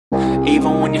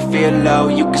Even when you feel low,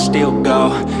 you can still go.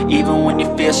 Even when you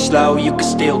feel slow, you can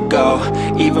still go.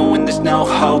 Even when there's no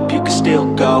hope, you can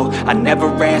still go. I never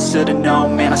answer to no,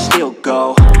 man, I still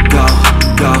go. Go,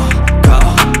 go, go,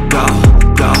 go,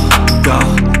 go, go,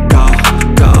 go,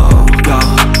 go, go,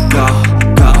 go,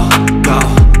 go, go,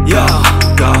 yo,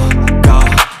 go, go,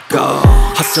 go.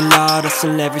 Hustle hard,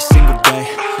 hustle every single day.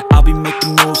 I'll be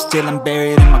making moves till I'm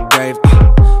buried in my grave.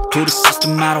 To the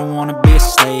system, I don't wanna be a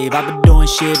slave. I've been doing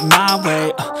shit my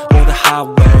way, or the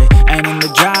highway. And in the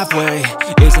driveway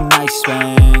is a nice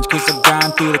range, cause I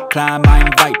grind through the climb, I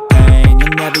invite pain.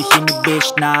 You'll never hear me,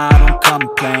 bitch, nah, I don't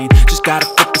complain. Just gotta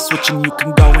flip the switch and you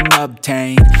can go and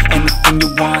obtain anything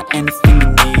you want, anything you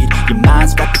need. Your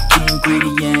mind's got the key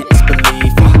ingredient, it's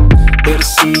belief. They'll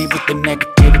deceive with the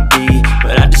negativity,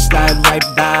 but I just slide right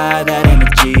by that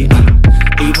energy.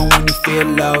 Even when you feel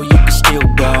low, you can still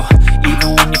go.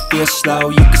 Even when you feel slow,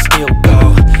 you can still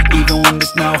go. Even when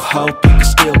there's no hope, you can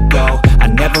still go. I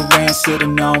never answer to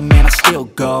no, man, I still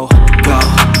go. Go,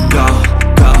 go,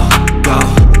 go, go,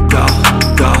 go,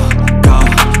 go, go,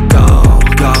 go,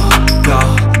 go, go,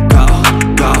 go, go,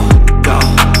 go,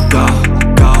 go, go,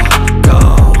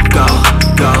 go, go,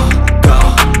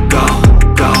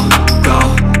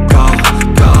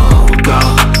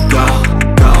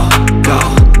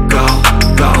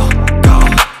 go, go,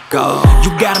 go. You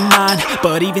got a mind,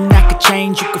 but even that could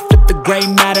change. You could flip the gray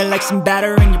matter like some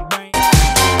batter in your